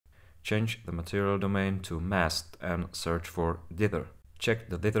Change the material domain to masked and search for dither. Check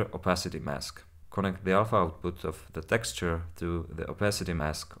the dither opacity mask. Connect the alpha output of the texture to the opacity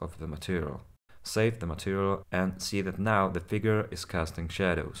mask of the material. Save the material and see that now the figure is casting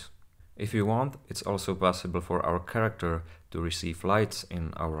shadows. If you want, it's also possible for our character to receive lights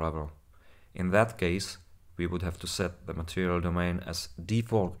in our level. In that case, we would have to set the material domain as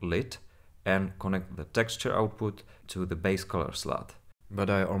default lit and connect the texture output to the base color slot. But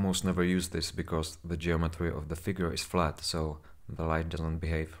I almost never use this because the geometry of the figure is flat, so the light doesn't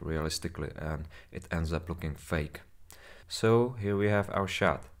behave realistically and it ends up looking fake. So here we have our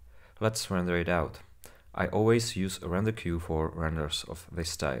shot. Let's render it out. I always use a render queue for renders of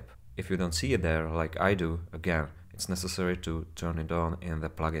this type. If you don't see it there like I do, again, it's necessary to turn it on in the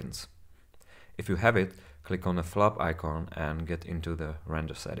plugins. If you have it, click on the flop icon and get into the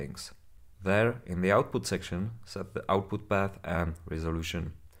render settings. There, in the output section, set the output path and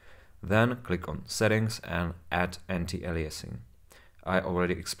resolution. Then click on Settings and Add Anti-Aliasing. I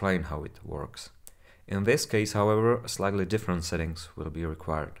already explained how it works. In this case, however, slightly different settings will be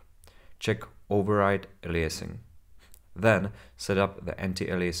required. Check Override Aliasing. Then set up the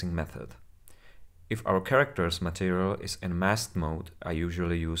anti-aliasing method. If our character's material is in masked mode, I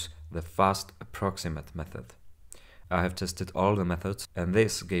usually use the Fast Approximate method. I have tested all the methods and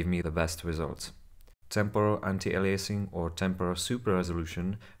this gave me the best results. Temporal anti-aliasing or temporal super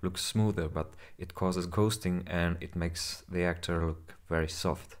resolution looks smoother, but it causes ghosting and it makes the actor look very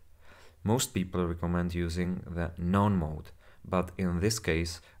soft. Most people recommend using the none mode, but in this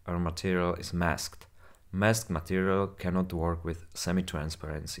case our material is masked. Masked material cannot work with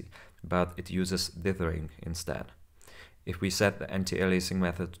semi-transparency, but it uses dithering instead. If we set the anti-aliasing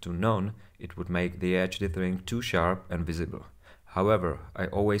method to none, it would make the edge dithering too sharp and visible. However, I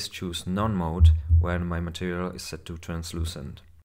always choose none mode when my material is set to translucent.